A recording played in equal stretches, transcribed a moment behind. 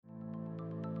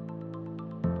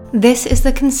This is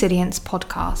the Consilience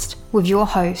podcast with your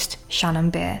host, Shannon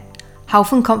Beer,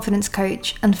 health and confidence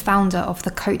coach and founder of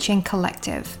the Coaching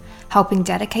Collective, helping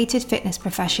dedicated fitness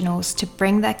professionals to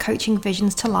bring their coaching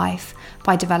visions to life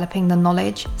by developing the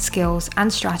knowledge, skills,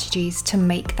 and strategies to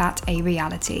make that a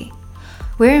reality.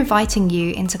 We're inviting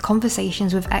you into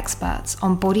conversations with experts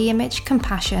on body image,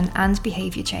 compassion, and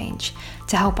behavior change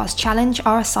to help us challenge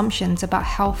our assumptions about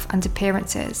health and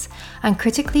appearances and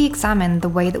critically examine the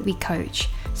way that we coach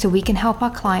so we can help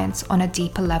our clients on a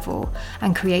deeper level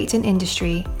and create an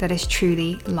industry that is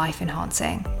truly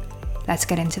life-enhancing. Let's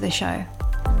get into the show.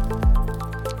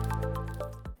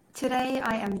 Today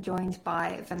I am joined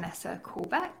by Vanessa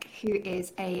Coulbeck, who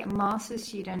is a master's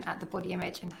student at the Body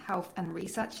Image and Health and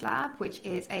Research Lab, which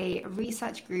is a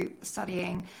research group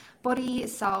studying body,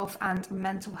 self and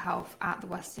mental health at the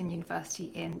Western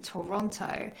University in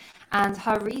Toronto. And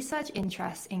her research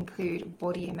interests include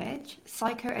body image,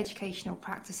 psychoeducational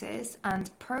practices, and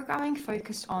programming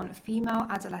focused on female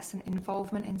adolescent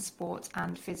involvement in sport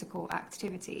and physical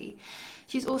activity.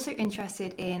 She's also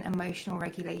interested in emotional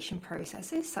regulation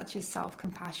processes such as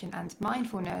self-compassion and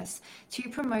mindfulness to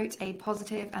promote a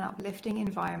positive and uplifting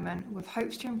environment with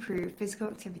hopes to improve physical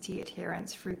activity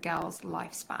adherence through girls'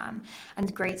 lifespan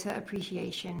and greater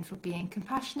appreciation for being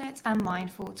compassionate and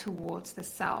mindful towards the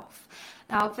self.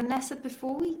 Now, Vanessa,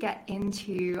 before we get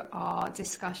into our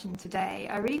discussion today,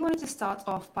 I really wanted to start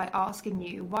off by asking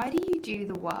you, why do you do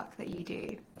the work that you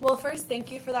do? Well, first,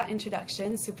 thank you for that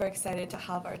introduction. Super excited to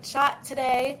have our chat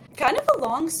today. Kind of a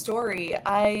long story.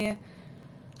 I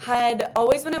had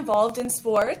always been involved in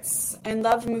sports and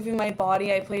loved moving my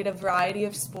body. I played a variety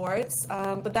of sports,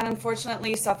 but then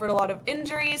unfortunately suffered a lot of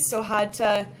injuries, so had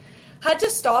to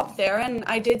stop there. And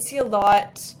I did see a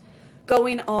lot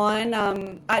going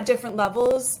on at different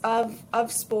levels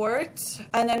of sport.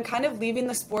 And then kind of leaving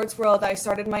the sports world, I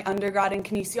started my undergrad in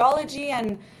kinesiology,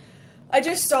 and I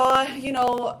just saw,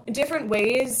 different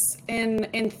ways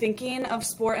in thinking of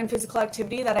sport and physical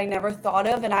activity that I never thought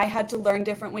of, and I had to learn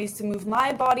different ways to move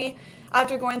my body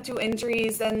after going through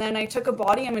injuries. And then I took a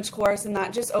body image course, and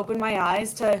that just opened my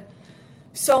eyes to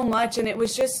so much, and it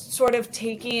was just sort of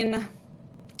taking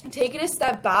a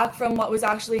step back from what was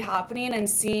actually happening and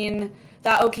seeing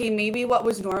that, okay, maybe what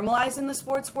was normalized in the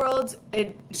sports world,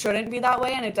 it shouldn't be that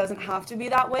way and it doesn't have to be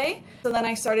that way. So then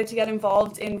I started to get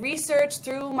involved in research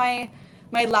through my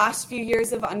last few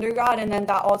years of undergrad, and then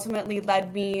that ultimately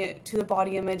led me to the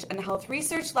Body Image and Health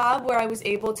Research Lab, where I was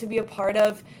able to be a part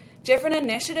of different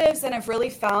initiatives, and I've really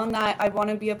found that I want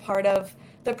to be a part of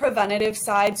the preventative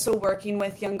side, so working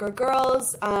with younger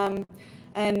girls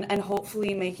and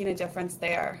hopefully making a difference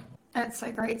there. It's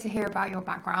so great to hear about your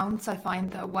background. So I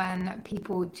find that when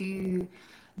people do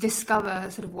discover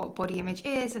sort of what body image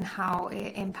is and how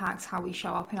it impacts how we show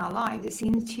up in our lives, it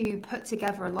seems to put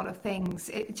together a lot of things.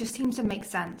 It just seems to make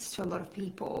sense to a lot of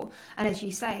people. And as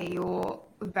you say, you're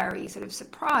very sort of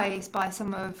surprised by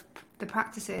some of the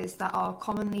practices that are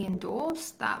commonly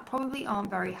endorsed that probably aren't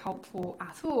very helpful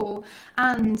at all,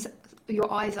 and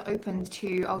your eyes are opened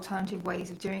to alternative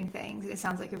ways of doing things. It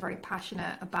sounds like you're very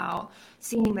passionate about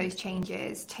seeing those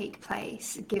changes take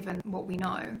place given what we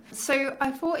know. So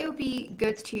I thought it would be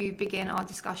good to begin our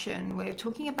discussion with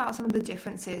talking about some of the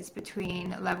differences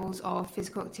between levels of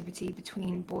physical activity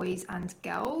between boys and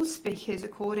girls, because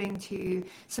according to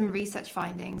some research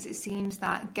findings, it seems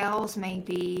that girls may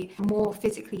be more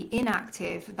physically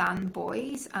inactive than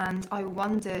boys, and I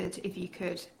wondered if you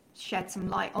could shed some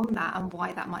light on that and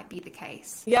why that might be the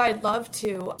case. Yeah, I'd love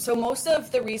to. So most of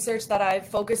the research that I've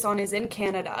focused on is in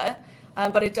Canada,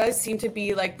 but it does seem to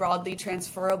be broadly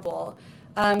transferable.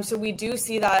 So we do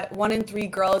see that 1 in 3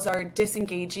 girls are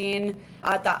disengaging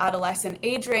at the adolescent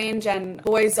age range, and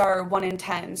boys are 1 in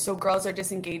 10. So girls are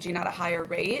disengaging at a higher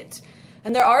rate.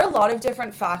 And there are a lot of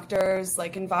different factors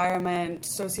like environment,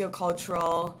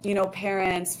 sociocultural,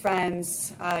 parents,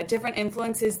 friends, different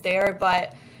influences there,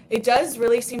 but it does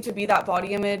really seem to be that body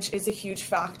image is a huge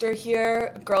factor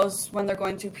here. Girls, when they're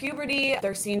going through puberty,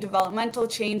 they're seeing developmental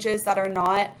changes that are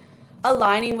not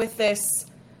aligning with this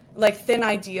thin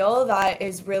ideal that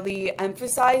is really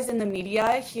emphasized in the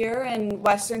media here in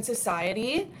Western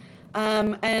society.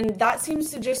 And that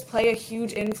seems to just play a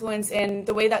huge influence in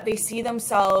the way that they see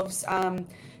themselves,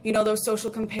 those social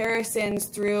comparisons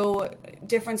through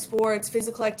different sports,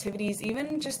 physical activities,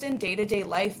 even just in day-to-day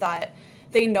life that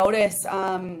they notice,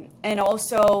 and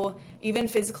also even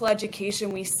physical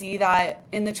education. We see that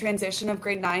in the transition of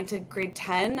grade 9 to grade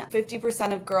 10,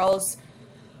 50% of girls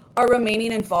are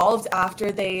remaining involved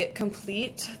after they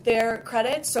complete their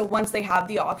credits. So once they have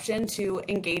the option to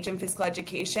engage in physical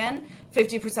education,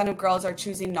 50% of girls are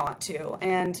choosing not to.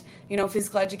 And,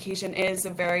 physical education is a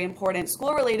very important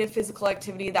school-related physical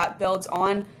activity that builds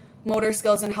on motor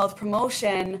skills and health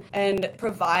promotion and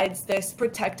provides this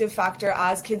protective factor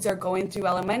as kids are going through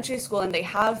elementary school and they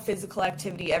have physical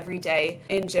activity every day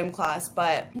in gym class,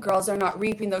 but girls are not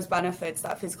reaping those benefits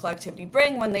that physical activity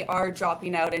bring when they are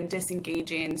dropping out and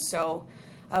disengaging. So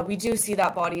we do see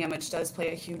that body image does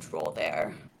play a huge role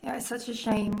there. Yeah, it's such a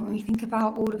shame when we think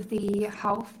about all of the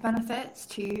health benefits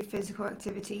to physical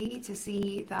activity to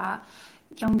see that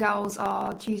young girls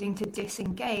are choosing to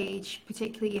disengage,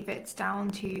 particularly if it's down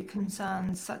to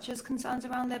concerns such as concerns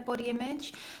around their body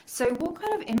image. So what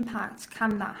kind of impact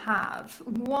can that have?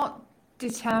 What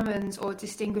determines or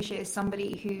distinguishes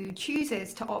somebody who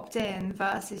chooses to opt in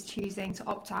versus choosing to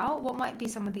opt out? What might be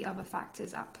some of the other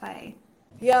factors at play?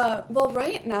 Yeah, well,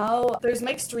 right now there's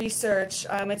mixed research.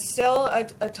 It's still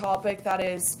a topic that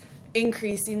is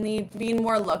increasingly being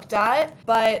more looked at,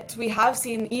 but we have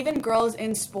seen even girls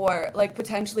in sport, like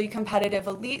potentially competitive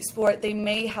elite sport, they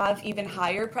may have even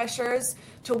higher pressures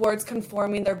towards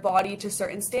conforming their body to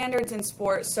certain standards in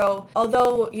sport. So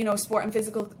although, sport and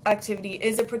physical activity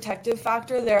is a protective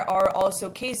factor, there are also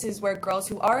cases where girls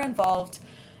who are involved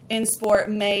in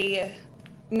sport may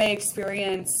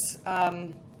experience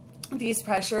these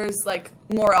pressures like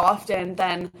more often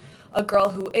than a girl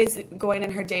who is going in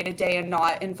her day-to-day and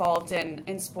not involved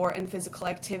in sport and physical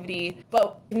activity.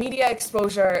 But media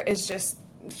exposure is just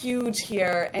huge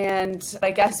here, and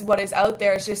I guess what is out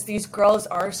there is just these girls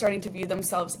are starting to view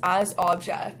themselves as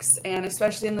objects, and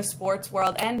especially in the sports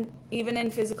world and even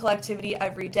in physical activity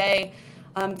every day,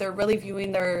 they're really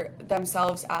viewing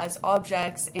themselves as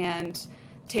objects and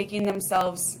taking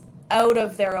themselves out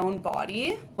of their own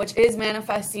body, which is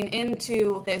manifesting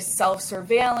into this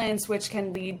self-surveillance, which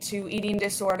can lead to eating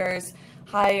disorders,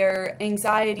 higher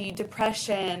anxiety,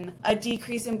 depression, a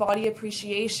decrease in body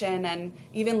appreciation, and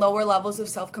even lower levels of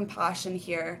self-compassion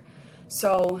here.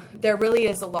 So there really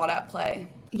is a lot at play.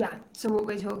 Yeah, so what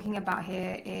we're talking about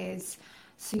here is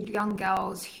young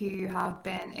girls who have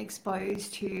been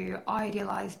exposed to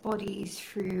idealized bodies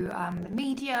through the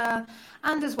media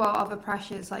and as well other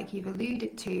pressures like you've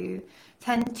alluded to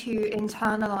tend to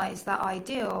internalize that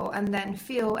ideal and then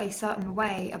feel a certain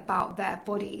way about their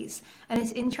bodies. And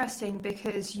it's interesting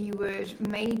because you would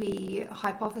maybe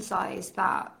hypothesize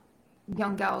that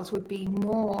young girls would be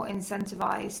more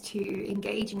incentivized to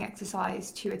engage in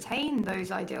exercise to attain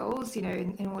those ideals,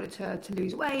 in order to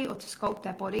lose weight or to sculpt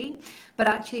their body. But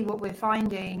actually what we're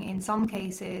finding in some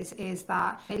cases is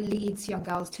that it leads young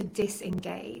girls to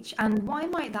disengage. And why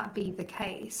might that be the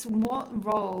case? What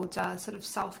role does sort of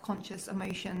self-conscious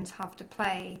emotions have to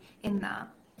play in that?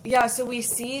 Yeah, so we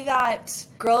see that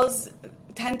girls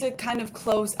tend to kind of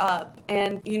close up,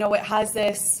 and it has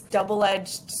this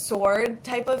double-edged sword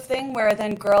type of thing where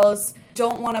then girls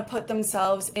don't want to put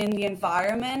themselves in the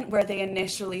environment where they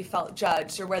initially felt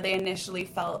judged or where they initially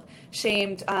felt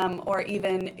shamed, or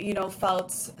even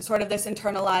felt sort of this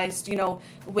internalized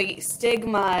weight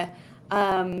stigma,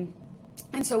 and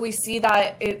so we see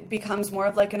that it becomes more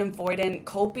of like an avoidant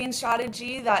coping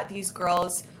strategy that these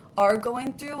girls are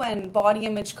going through. And body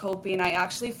image coping, I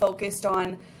actually focused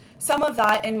on some of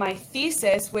that in my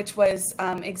thesis, which was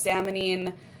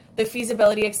examining the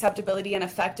feasibility, acceptability, and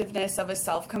effectiveness of a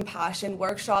self-compassion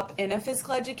workshop in a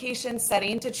physical education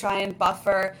setting to try and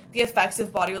buffer the effects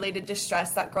of body-related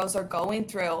distress that girls are going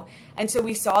through. And so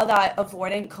we saw that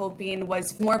avoidant coping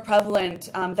was more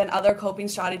prevalent than other coping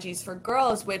strategies for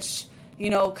girls, which,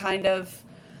 kind of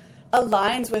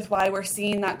aligns with why we're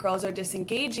seeing that girls are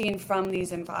disengaging from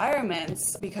these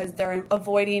environments because they're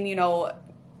avoiding,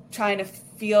 trying to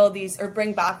feel these or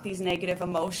bring back these negative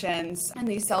emotions and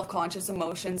these self-conscious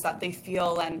emotions that they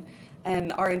feel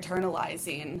and are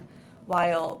internalizing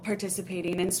while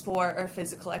participating in sport or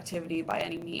physical activity by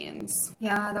any means.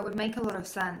 Yeah, that would make a lot of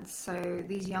sense. So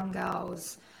these young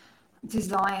girls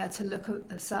desire to look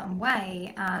a certain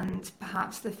way, and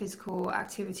perhaps the physical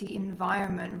activity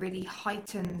environment really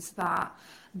heightens that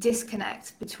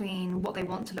disconnect between what they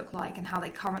want to look like and how they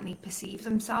currently perceive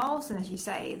themselves. And as you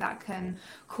say, that can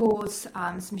cause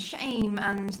some shame,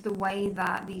 and the way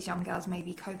that these young girls may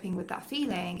be coping with that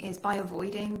feeling is by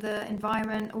avoiding the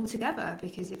environment altogether,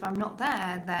 because if I'm not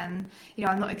there, then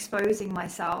I'm not exposing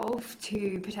myself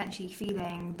to potentially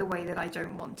feeling the way that I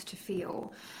don't want to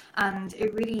feel. And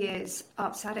it really is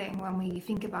upsetting when we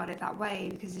think about it that way,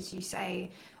 because as you say,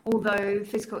 although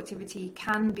physical activity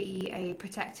can be a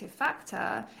protective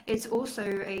factor, it's also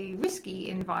a risky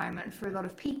environment for a lot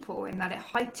of people in that it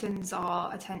heightens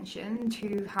our attention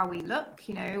to how we look,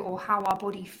 or how our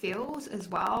body feels as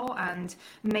well, and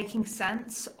making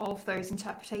sense of those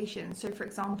interpretations. So, for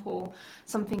example,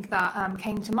 something that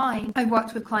came to mind, I've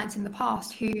worked with clients in the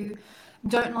past who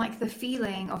don't like the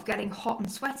feeling of getting hot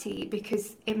and sweaty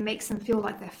because it makes them feel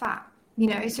like they're fat.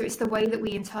 So it's the way that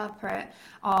we interpret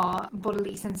our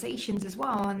bodily sensations as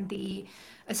well, and the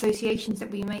associations that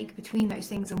we make between those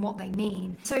things and what they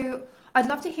mean. So I'd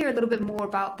love to hear a little bit more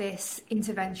about this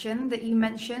intervention that you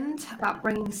mentioned about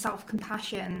bringing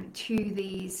self-compassion to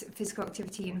these physical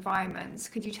activity environments.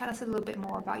 Could you tell us a little bit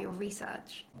more about your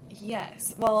research?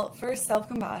 Yes. Well, for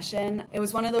self-compassion, it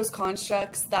was one of those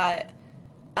constructs that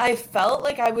I felt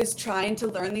like I was trying to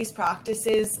learn these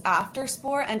practices after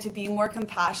sport and to be more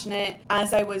compassionate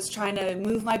as I was trying to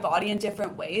move my body in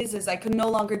different ways, as I could no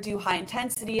longer do high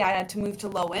intensity. I had to move to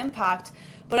low impact,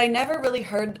 but I never really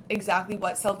heard exactly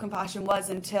what self-compassion was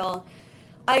until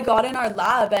I got in our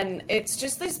lab, and it's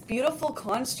just this beautiful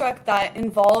construct that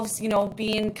involves,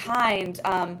 being kind,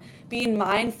 being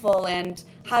mindful, and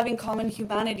having common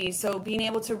humanity. So being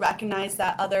able to recognize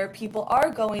that other people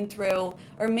are going through,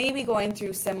 or maybe going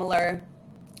through similar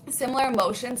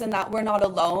emotions, and that we're not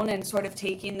alone, and sort of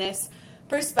taking this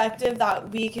perspective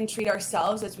that we can treat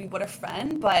ourselves as we would a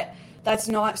friend, but that's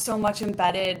not so much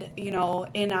embedded, in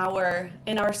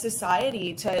our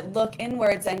society, to look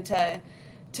inwards and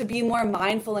to be more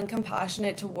mindful and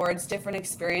compassionate towards different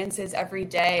experiences every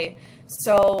day.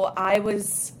 So I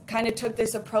took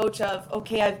this approach of,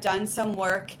 okay, I've done some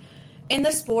work in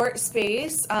the sport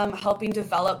space, helping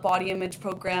develop body image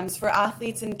programs for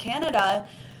athletes in Canada.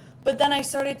 But then I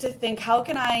started to think, how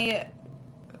can I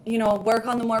work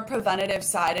on the more preventative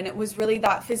side? And it was really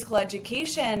that physical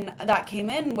education that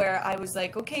came in, where I was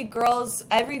like, okay,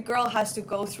 every girl has to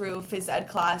go through phys ed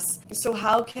class. So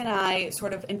how can I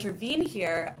sort of intervene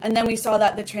here? And then we saw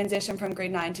that the transition from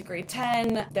grade 9 to grade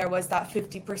 10, there was that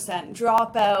 50%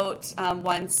 dropout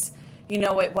once,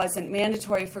 it wasn't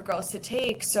mandatory for girls to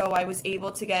take. So I was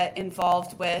able to get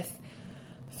involved with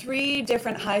 3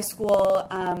 different high school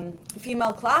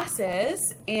female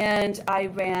classes, and I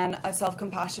ran a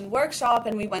self-compassion workshop,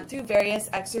 and we went through various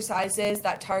exercises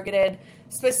that targeted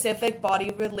specific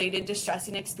body-related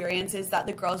distressing experiences that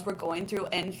the girls were going through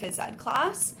in phys ed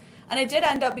class. And it did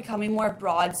end up becoming more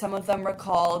broad. Some of them were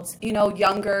called,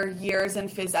 younger years in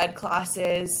phys ed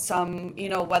classes. Some,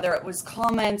 whether it was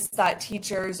comments that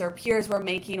teachers or peers were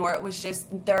making, or it was just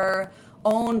their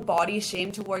own body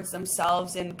shame towards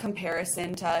themselves in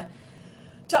comparison to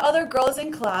other girls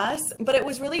in class. But it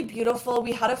was really beautiful.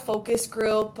 We had a focus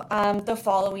group the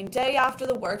following day after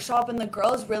the workshop, and the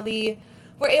girls really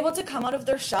were able to come out of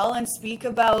their shell and speak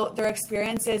about their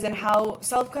experiences and how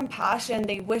self-compassion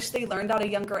they wish they learned at a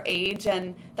younger age.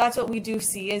 And that's what we do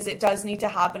see, is it does need to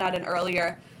happen at an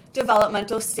earlier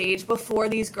developmental stage before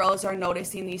these girls are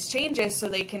noticing these changes, so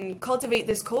they can cultivate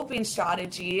this coping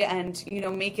strategy and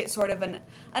make it sort of an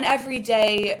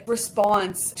everyday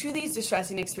response to these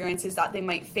distressing experiences that they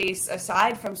might face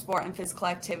aside from sport and physical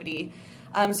activity.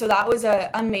 So that was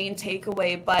a main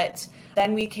takeaway. But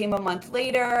then we came a month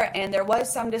later, and there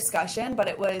was some discussion, but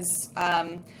it was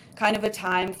kind of a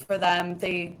time for them.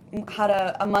 They had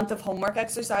a month of homework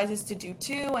exercises to do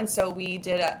too, and so we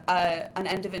did an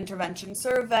end of intervention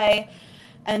survey,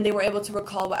 and they were able to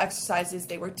recall what exercises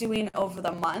they were doing over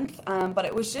the month. But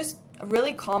it was just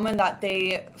really common that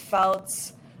they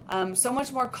felt so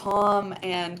much more calm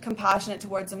and compassionate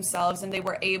towards themselves, and they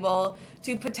were able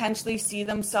to potentially see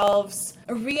themselves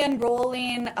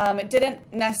re-enrolling. It didn't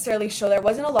necessarily show, there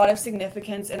wasn't a lot of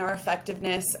significance in our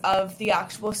effectiveness of the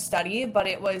actual study, but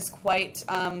it was quite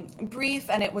brief,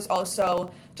 and it was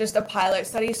also just a pilot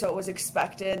study, so it was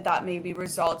expected that maybe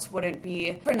results wouldn't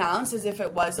be pronounced as if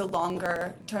it was a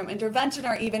longer term intervention,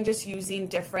 or even just using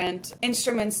different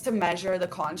instruments to measure the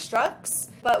constructs.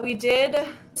 But we did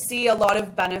see a lot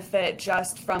of benefit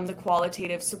just from the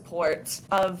qualitative support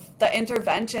of the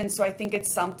intervention. So I think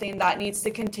it's something that needs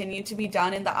to continue to be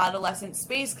done in the adolescent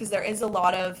space, because there is a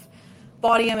lot of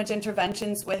body image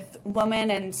interventions with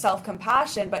women and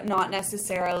self-compassion, but not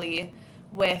necessarily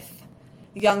with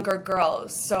younger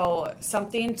girls. So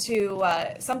something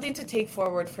to take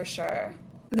forward for sure.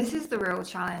 This is the real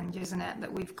challenge, isn't it?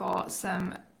 That we've got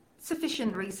some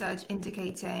sufficient research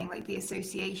indicating like the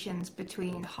associations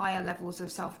between higher levels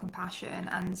of self-compassion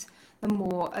and the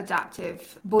more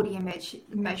adaptive body image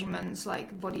measurements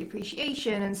like body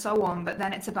appreciation and so on. But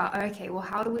then it's about, okay, well,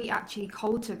 how do we actually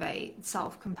cultivate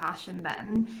self-compassion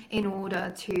then in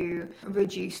order to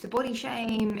reduce the body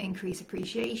shame, increase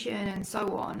appreciation and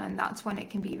so on? And that's when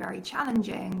it can be very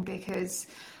challenging, because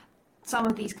some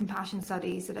of these compassion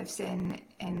studies that I've seen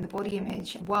in the body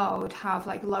image world have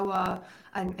like lower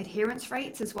adherence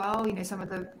rates as well. You know, some of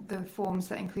the forms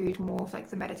that include more of like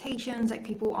the meditations, like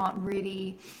people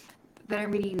they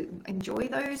don't really enjoy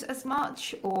those as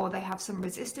much, or they have some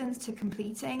resistance to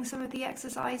completing some of the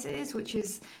exercises, which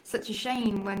is such a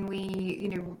shame when we, you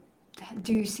know,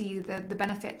 do see the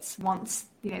benefits once,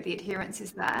 you know, the adherence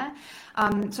is there.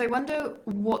 So I wonder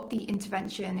what the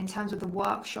intervention in terms of the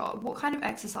workshop, what kind of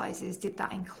exercises did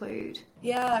that include?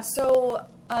 Yeah, so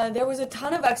there was a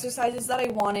ton of exercises that I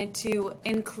wanted to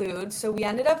include, so we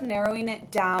ended up narrowing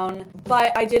it down,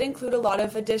 but I did include a lot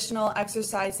of additional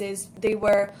exercises. They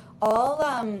were all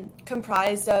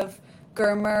comprised of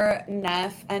Germer,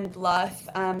 Neff, and Bluff.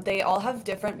 They all have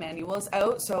different manuals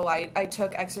out, so I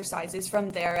took exercises from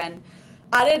there and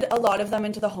added a lot of them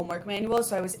into the homework manual,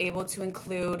 so I was able to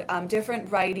include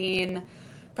different writing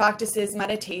practices,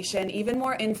 meditation, even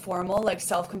more informal like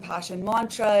self-compassion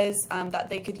mantras that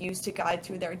they could use to guide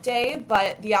through their day.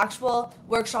 But the actual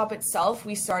workshop itself,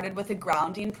 we started with a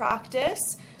grounding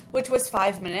practice, which was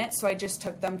 5 minutes, so I just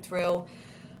took them through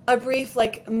a brief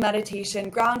like meditation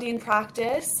grounding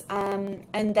practice, and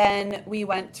then we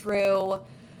went through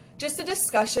just a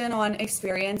discussion on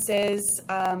experiences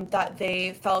that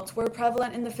they felt were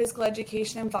prevalent in the physical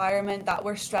education environment that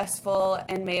were stressful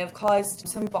and may have caused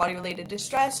some body-related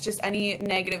distress, just any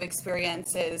negative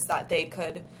experiences that they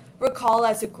could recall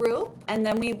as a group. And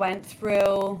then we went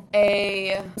through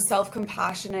a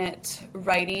self-compassionate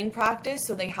writing practice,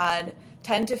 so they had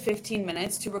 10 to 15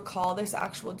 minutes to recall this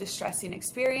actual distressing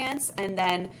experience, and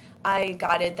then I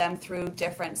guided them through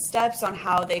different steps on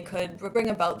how they could bring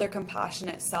about their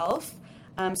compassionate self.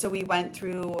 So we went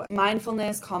through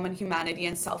mindfulness, common humanity,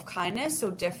 and self-kindness, so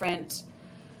different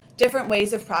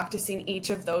ways of practicing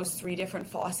each of those 3 different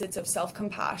facets of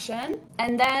self-compassion.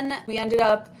 And then we ended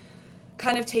up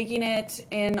kind of taking it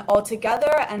in all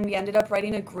together, and we ended up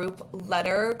writing a group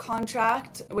letter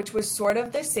contract, which was sort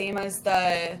of the same as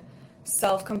the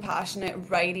self-compassionate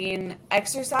writing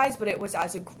exercise, but it was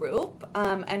as a group,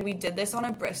 and we did this on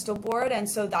a Bristol board, and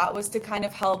so that was to kind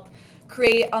of help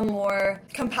create a more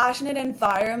compassionate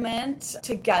environment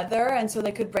together, and so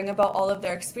they could bring about all of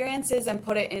their experiences and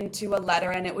put it into a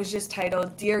letter, and it was just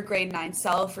titled Dear Grade 9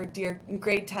 Self or Dear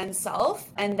Grade 10 Self.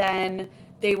 And then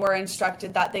they were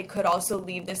instructed that they could also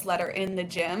leave this letter in the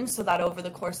gym, so that over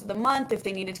the course of the month, if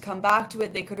they needed to come back to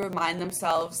it, they could remind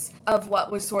themselves of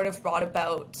what was sort of brought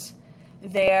about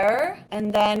there.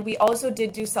 And then we also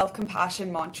did do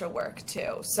self-compassion mantra work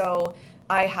too. So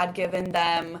I had given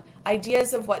them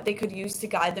ideas of what they could use to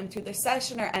guide them through the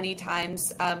session, or any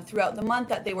times throughout the month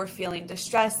that they were feeling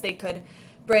distressed, they could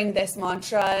bring this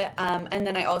mantra, and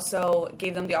then I also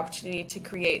gave them the opportunity to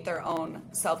create their own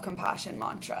self-compassion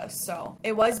mantra. So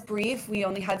it was brief. We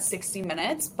only had 60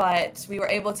 minutes, but we were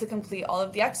able to complete all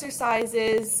of the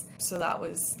exercises, so that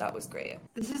was great.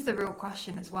 This is the real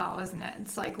question as well, isn't it?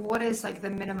 It's like, what is like the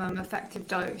minimum effective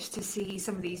dose to see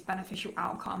some of these beneficial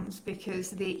outcomes? Because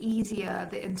the easier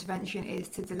the intervention is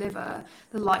to deliver,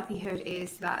 the likelihood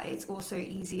is that it's also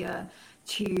easier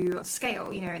to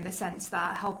scale, you know, in the sense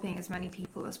that helping as many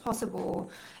people as possible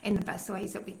in the best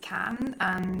ways that we can.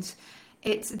 And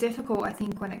it's difficult, I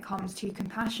think, when it comes to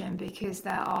compassion, because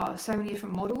there are so many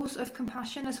different models of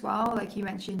compassion as well. Like you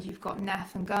mentioned, you've got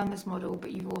Neff and Germer's model,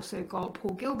 but you've also got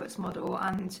Paul Gilbert's model.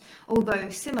 And although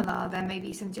similar, there may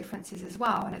be some differences as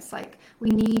well. And it's like, we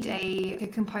need a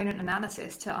component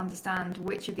analysis to understand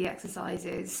which of the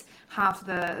exercises have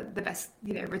the best,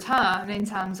 you know, return in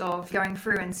terms of going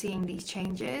through and seeing these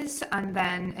changes. And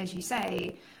then, as you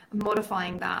say,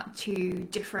 modifying that to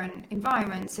different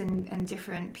environments and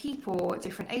different people,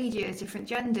 different ages, different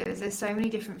genders. There's so many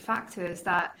different factors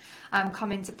that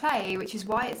come into play, which is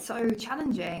why it's so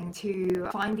challenging to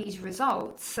find these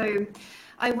results. So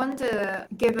I wonder,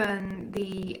 given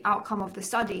the outcome of the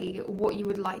study, what you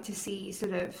would like to see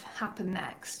sort of happen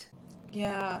next.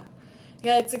 Yeah,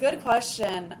 it's a good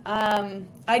question.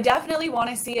 I definitely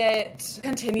want to see it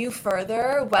continue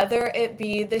further, whether it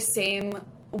be the same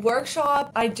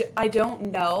workshop. I don't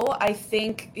know. I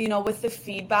think, you know, with the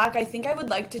feedback, I think I would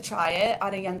like to try it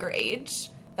at a younger age.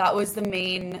 That was the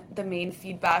main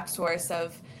feedback source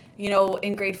of, you know,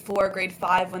 in grade 4, grade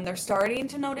 5, when they're starting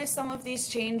to notice some of these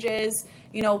changes,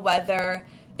 you know, whether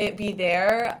it be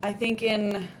there. I think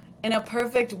in a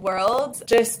perfect world,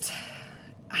 just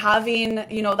having,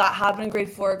 you know, that happen in grade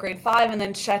 4 or grade 5, and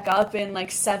then check up in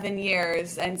like 7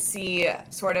 years and see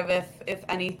sort of if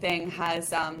anything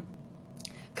has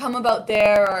come about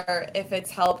there, or if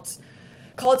it's helped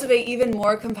cultivate even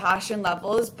more compassion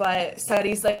levels. But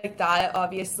studies like that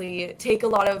obviously take a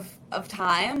lot of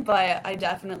time, but I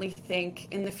definitely think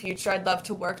in the future I'd love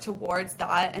to work towards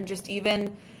that. And just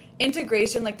even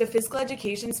integration, like the physical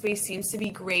education space seems to be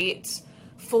great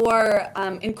for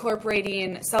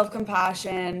incorporating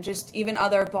self-compassion, just even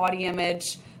other body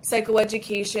image,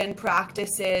 psychoeducation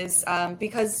practices,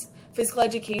 because physical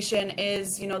education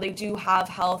is, you know, they do have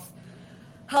health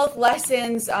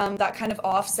lessons that kind of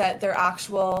offset their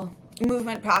actual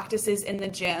movement practices in the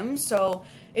gym. So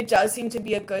it does seem to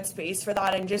be a good space for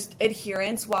that. And just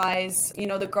adherence wise, you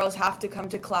know, the girls have to come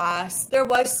to class. There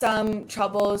was some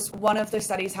troubles. One of the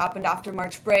studies happened after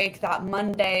March break that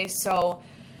Monday. So,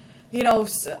 you know,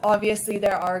 obviously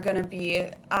there are going to be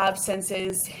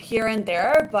absences here and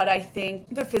there, but I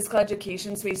think the physical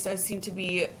education space does seem to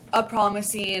be a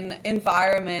promising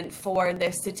environment for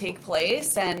this to take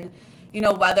place. And, you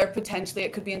know, whether potentially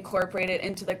it could be incorporated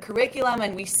into the curriculum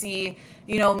and we see,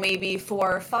 you know, maybe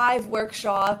 4 or 5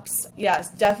 workshops.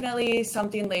 Yes, definitely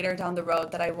something later down the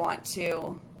road that I want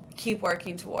to keep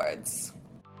working towards.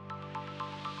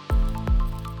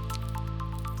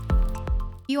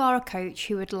 You are a coach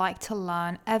who would like to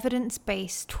learn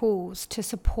evidence-based tools to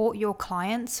support your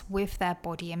clients with their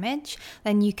body image,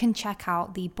 then you can check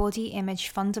out the Body Image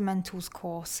Fundamentals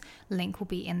course. Link will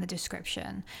be in the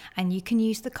description. And you can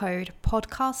use the code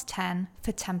podcast10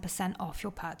 for 10% off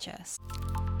your purchase.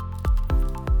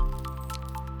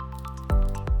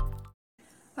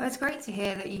 Well, it's great to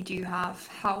hear that you do have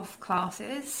health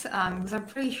classes, because I'm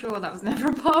pretty sure that was never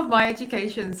a part of my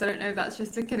education, so I don't know if that's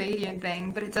just a Canadian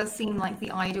thing, but it does seem like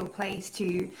the ideal place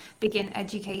to begin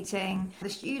educating the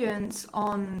students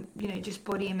on, you know, just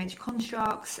body image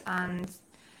constructs and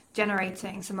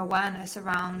generating some awareness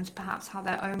around perhaps how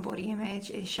their own body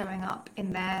image is showing up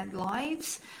in their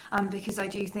lives, because I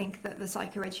do think that the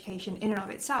psychoeducation in and of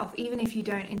itself, even if you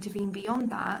don't intervene beyond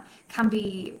that, can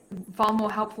be far more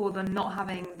helpful than not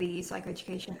having the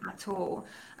psychoeducation at all.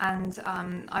 And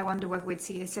I wonder whether we'd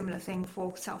see a similar thing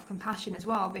for self-compassion as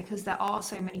well, because there are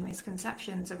so many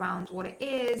misconceptions around what it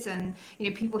is. And, you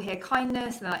know, people hear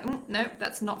kindness and they're like, no,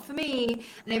 that's not for me.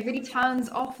 And it really turns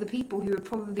off the people who would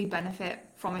probably benefit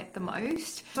from it the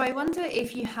most. So I wonder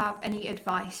if you have any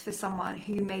advice for someone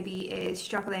who maybe is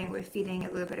struggling with feeling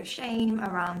a little bit of shame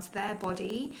around their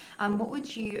body. What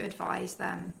would you advise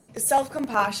them?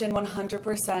 Self-compassion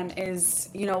 100% is,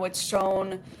 you know, it's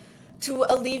shown to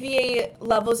alleviate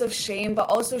levels of shame, but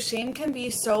also shame can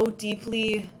be so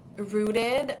deeply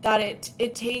rooted that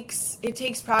it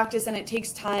takes practice and it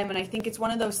takes time. And I think it's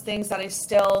one of those things that is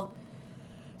still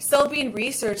being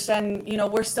researched, and, you know,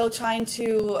 we're still trying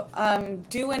to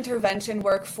do intervention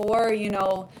work for, you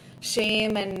know,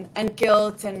 shame and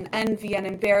guilt and envy and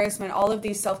embarrassment, all of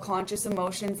these self-conscious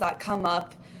emotions that come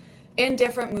up in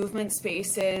different movement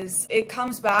spaces. It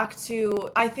comes back to,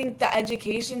 I think, the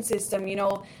education system. You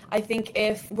know, I think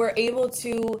if we're able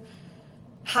to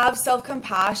have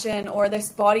self-compassion or this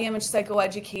body image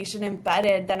psychoeducation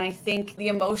embedded, then I think the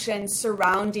emotions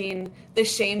surrounding the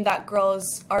shame that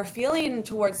girls are feeling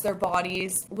towards their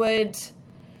bodies would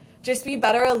just be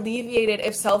better alleviated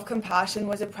if self-compassion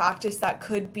was a practice that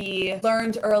could be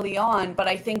learned early on. But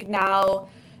I think now,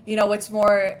 you know,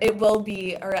 it will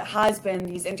be, or it has been,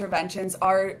 these interventions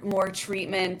are more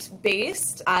treatment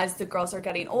based as the girls are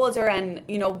getting older. And,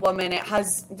 you know,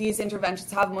 these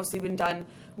interventions have mostly been done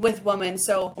with women.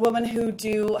 So women who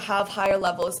do have higher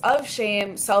levels of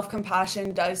shame,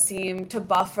 self-compassion does seem to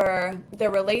buffer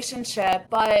their relationship.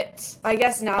 But I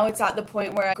guess now it's at the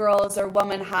point where girls or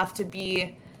women have to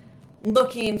be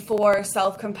looking for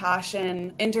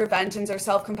self-compassion interventions or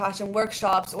self-compassion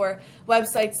workshops, or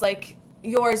websites like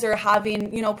yours, or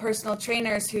having, you know, personal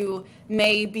trainers who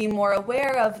may be more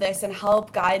aware of this and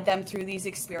help guide them through these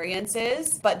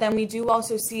experiences. But then we do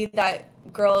also see that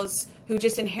girls who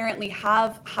just inherently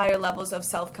have higher levels of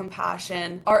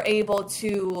self-compassion are able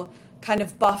to kind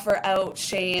of buffer out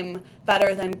shame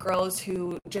better than girls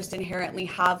who just inherently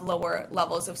have lower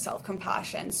levels of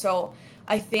self-compassion. So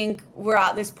I think we're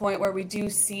at this point where we do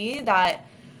see that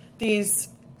these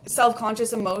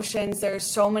self-conscious emotions, there's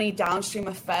so many downstream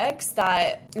effects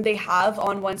that they have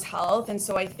on one's health. And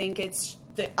so I think it's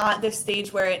at this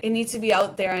stage where it needs to be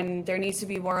out there, and there needs to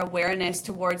be more awareness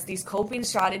towards these coping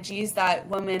strategies that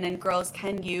women and girls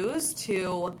can use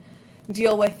to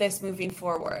deal with this moving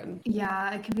forward? Yeah,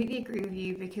 I completely agree with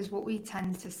you, because what we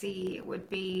tend to see would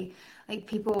be like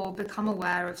people become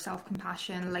aware of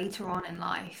self-compassion later on in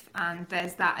life, and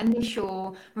there's that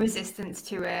initial resistance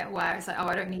to it where it's like, oh,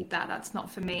 I don't need that, that's not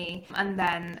for me. And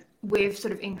then with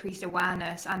sort of increased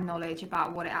awareness and knowledge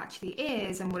about what it actually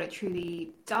is and what it truly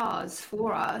does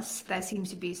for us, there seems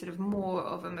to be sort of more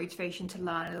of a motivation to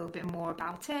learn a little bit more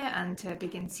about it and to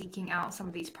begin seeking out some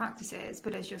of these practices.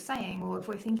 But as you're saying, well, if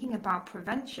we're thinking about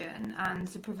prevention and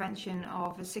the prevention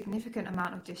of a significant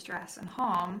amount of distress and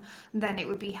harm, then it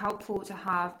would be helpful to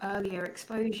have earlier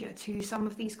exposure to some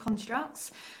of these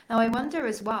constructs. Now, I wonder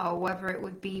as well whether it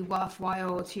would be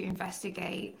worthwhile to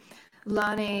investigate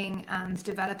learning and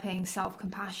developing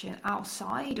self-compassion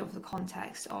outside of the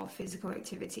context of physical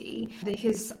activity,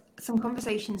 because some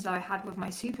conversations that I had with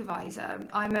my supervisor,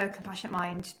 I'm a compassionate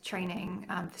mind training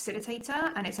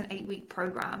facilitator, and it's an 8-week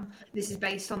program. This is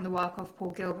based on the work of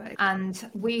Coulbeck,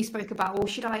 and we spoke about, well,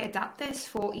 should I adapt this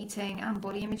for eating and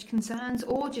body image concerns,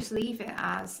 or just leave it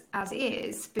as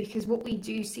is? Because what we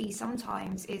do see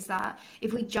sometimes is that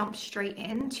if we jump straight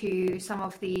into some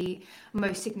of the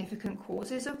most significant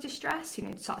causes of distress,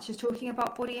 such as talking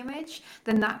about body image,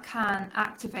 then that can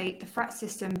activate the threat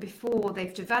system before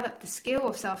they've developed the skill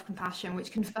of self-compassion, which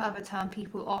can further turn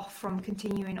people off from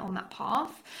continuing on that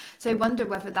path. So I wonder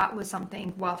whether that was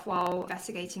something worthwhile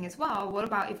investigating as well. What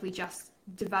about if we just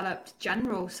developed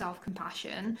general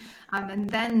self-compassion and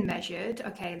then measured,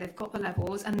 okay, they've got the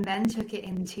levels, and then took it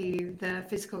into the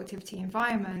physical activity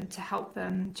environment to help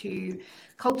them to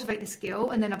cultivate the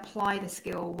skill and then apply the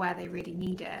skill where they really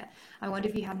need it? I wonder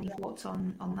if you have any thoughts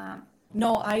on that.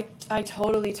 No, I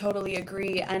totally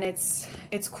agree. And it's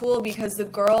cool because the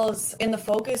girls in the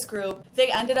focus group,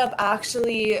 they ended up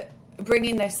actually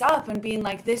bringing this up and being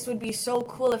like, this would be so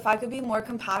cool if I could be more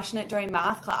compassionate during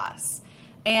math class.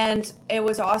 And it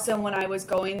was awesome when I was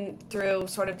going through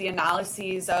sort of the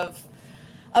analyses of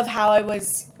how I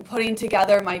was putting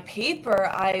together my paper.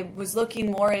 I was looking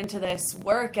more into this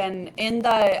work, and in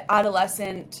the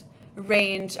adolescent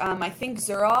range, I think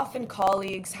Zuroff and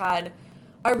colleagues had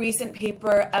a recent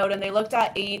paper out, and they looked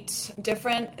at 8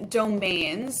 different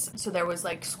domains. So there was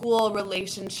like school,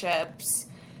 relationships,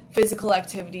 physical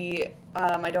activity.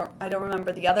 I don't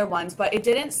remember the other ones, but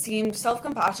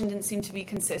self-compassion didn't seem to be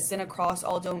consistent across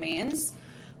all domains.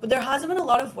 But there hasn't been a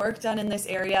lot of work done in this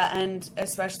area, and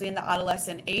especially in the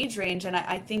adolescent age range, and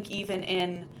I think even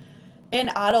in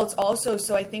adults also.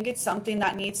 So I think it's something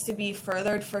that needs to be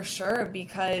furthered for sure,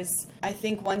 because I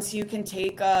think once you can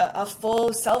take a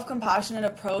full self-compassionate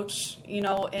approach,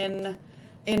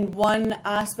 in one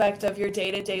aspect of your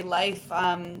day-to-day life,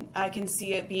 I can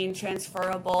see it being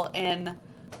transferable in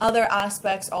other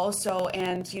aspects also.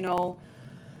 And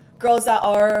girls that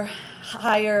are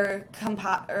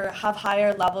have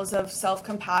higher levels of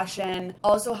self-compassion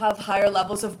also have higher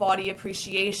levels of body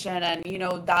appreciation, and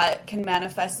that can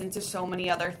manifest into so many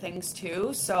other things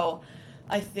too. So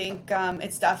I think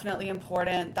it's definitely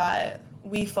important that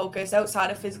we focus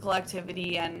outside of physical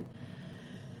activity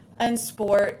and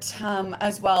sport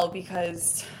as well,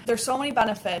 because there's so many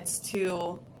benefits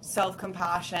to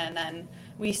self-compassion, and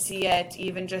we see it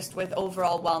even just with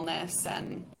overall wellness.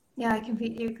 And yeah, I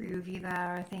completely agree with you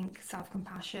there. I think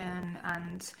self-compassion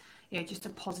and just a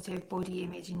positive body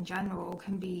image in general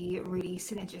can be really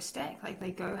synergistic. Like,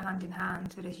 they go hand in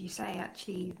hand. But as you say,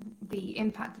 actually, the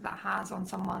impact that has on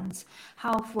someone's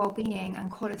health, well-being, and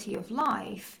quality of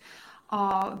life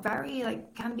are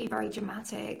can be very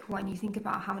dramatic when you think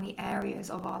about how many areas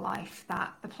of our life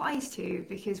that applies to.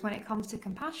 Because when it comes to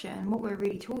compassion, what we're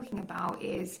really talking about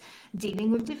is dealing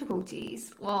with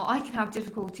difficulties. Well, I can have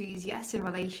difficulties, yes, in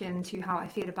relation to how I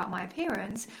feel about my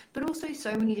appearance, but also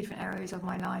so many different areas of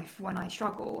my life when I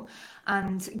struggle.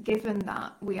 And given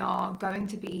that we are going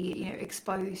to be,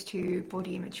 exposed to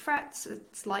body image threats,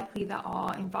 it's likely that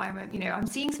our environment, I'm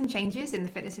seeing some changes in the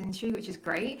fitness industry, which is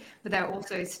great, but there are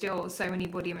also still so many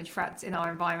body image threats in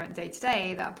our environment day to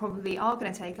day that probably are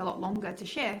going to take a lot longer to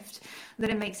shift, that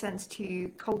it makes sense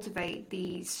to cultivate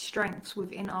these strengths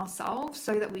within ourselves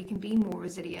so that we can be more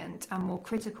resilient and more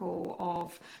critical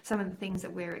of some of the things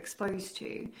that we're exposed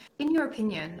to. In your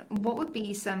opinion, what would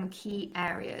be some key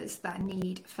areas that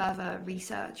need further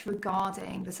research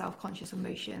regarding the self-conscious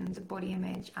emotions, body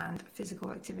image, and physical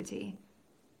activity?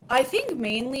 I think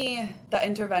mainly the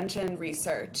intervention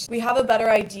research. We have a better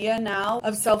idea now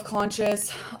of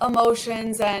self-conscious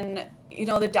emotions and,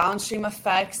 the downstream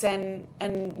effects and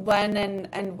when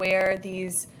and where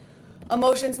these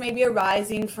emotions may be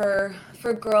arising for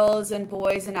girls and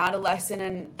boys and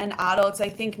adolescents and adults. I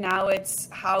think now it's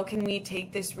how can we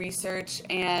take this research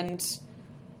and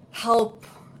help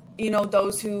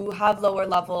those who have lower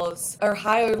levels or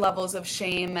higher levels of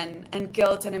shame and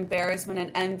guilt and embarrassment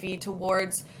and envy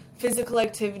towards physical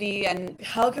activity, and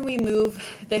how can we move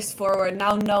this forward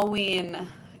now knowing,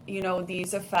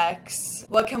 these effects?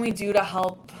 What can we do to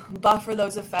help buffer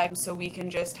those effects so we can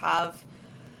just have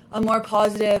a more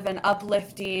positive and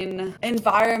uplifting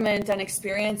environment and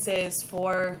experiences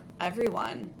for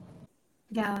everyone?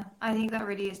 Yeah, I think that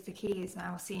really is the key, is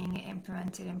now seeing it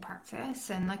implemented in practice.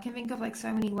 And I can think of like so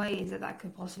many ways that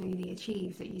could possibly be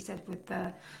achieved, that you said with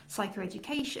the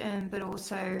psychoeducation, but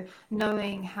also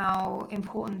knowing how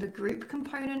important the group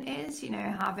component is,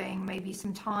 having maybe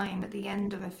some time at the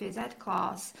end of a phys ed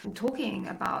class and talking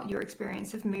about your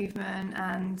experience of movement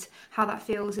and how that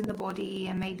feels in the body,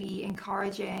 and maybe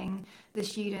encouraging the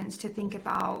students to think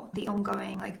about the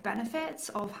ongoing benefits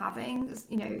of having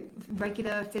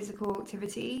regular physical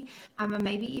activity, and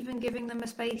maybe even giving them a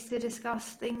space to discuss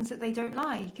things that they don't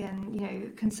like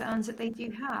and concerns that they do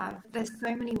have. There's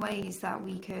so many ways that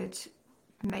we could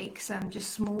make some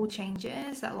just small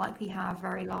changes that likely have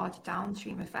very large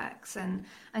downstream effects. And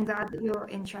I'm glad that you're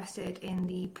interested in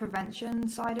the prevention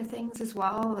side of things as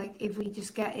well. Like, if we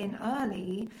just get in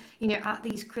early, at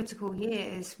these critical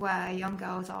years where young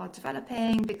girls are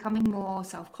developing, becoming more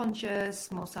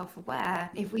self-conscious, more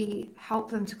self-aware, if we help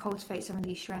them to cultivate some of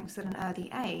these strengths at an early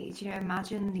age,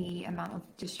 imagine the amount of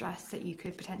distress that you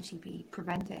could potentially be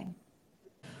preventing.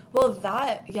 Well,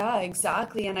 yeah,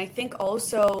 exactly. And I think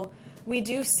also we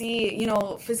do see,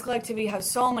 physical activity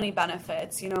has so many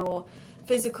benefits,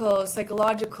 physical,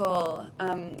 psychological,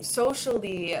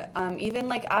 socially,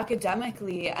 even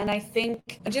academically. And I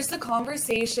think just the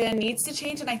conversation needs to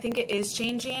change, and I think it is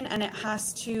changing, and it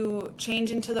has to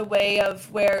change into the way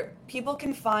of where people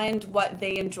can find what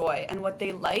they enjoy and what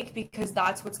they like, because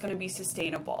that's what's going to be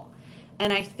sustainable.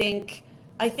 And I think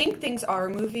things are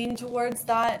moving towards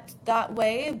that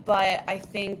way, but I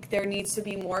think there needs to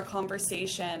be more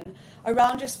conversation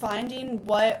around just finding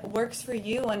what works for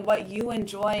you and what you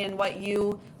enjoy and what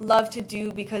you love to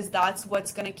do, because that's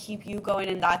what's going to keep you going,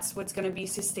 and that's what's going to be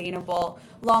sustainable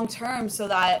long term, so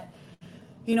that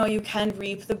you can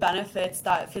reap the benefits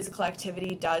that physical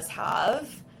activity does have.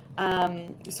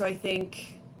 So I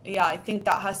think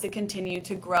that has to continue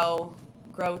to grow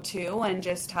too, and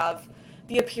just have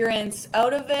the appearance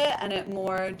out of it, and it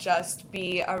more just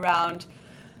be around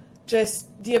just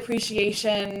the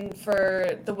appreciation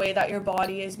for the way that your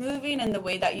body is moving and the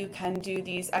way that you can do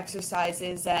these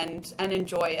exercises and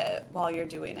enjoy it while you're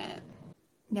doing it.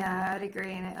 Yeah, I'd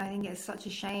agree. And I think it's such a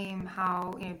shame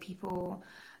how, people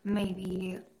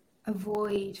maybe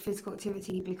avoid physical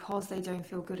activity because they don't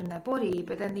feel good in their body,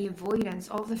 but then the avoidance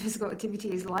of the physical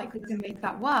activity is likely to make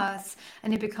that worse,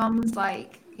 and it becomes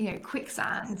like,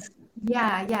 quicksand.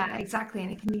 Yeah, exactly.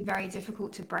 And it can be very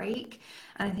difficult to break.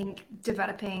 And I think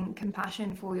developing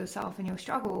compassion for yourself and your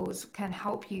struggles can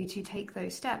help you to take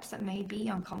those steps that may be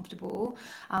uncomfortable,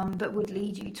 but would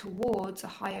lead you towards a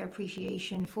higher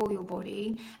appreciation for your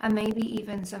body, and maybe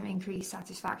even some increased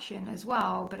satisfaction as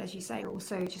well. But as you say,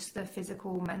 also just the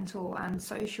physical, mental, and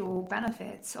social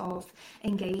benefits of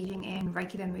engaging in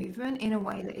regular movement in a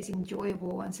way that is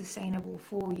enjoyable and sustainable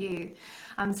for you.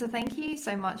 So thank you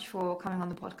so much for coming on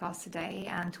the podcast today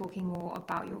and talking more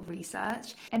about your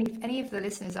research. And if any of the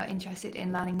listeners are interested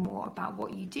in learning more about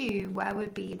what you do, where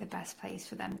would be the best place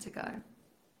for them to go?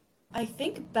 I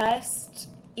think best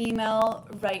email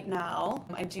right now.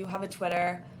 I do have a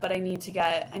Twitter, but I need to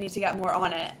get more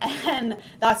on it, and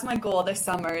that's my goal this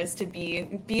summer, is to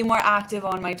be more active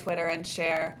on my Twitter and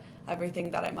share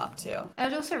everything that I'm up to.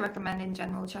 I'd also recommend in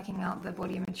general checking out the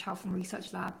Body Image Health and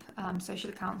Research Lab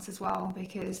social accounts as well,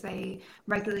 because they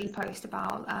regularly post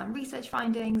about research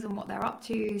findings and what they're up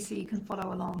to, so you can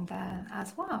follow along there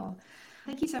as well.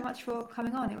 Thank you so much for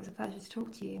coming on. It was a pleasure to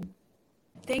talk to you.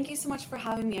 Thank you so much for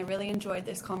having me. I really enjoyed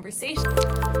this conversation.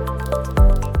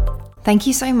 Thank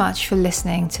you so much for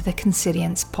listening to the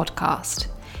Consilience podcast.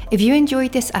 If you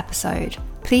enjoyed this episode,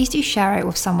 please do share it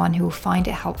with someone who will find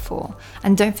it helpful,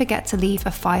 and don't forget to leave a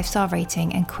 5-star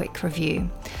rating and quick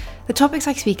review. The topics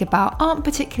I speak about aren't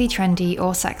particularly trendy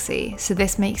or sexy, so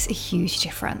this makes a huge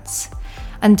difference.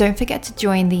 And don't forget to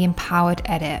join the Empowered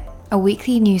Edit, a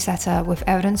weekly newsletter with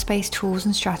evidence-based tools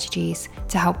and strategies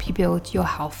to help you build your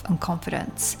health and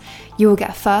confidence. You will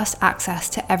get first access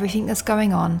to everything that's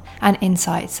going on and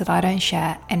insights that I don't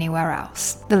share anywhere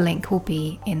else. The link will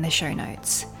be in the show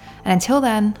notes. And until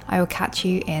then, I will catch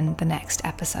you in the next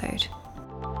episode.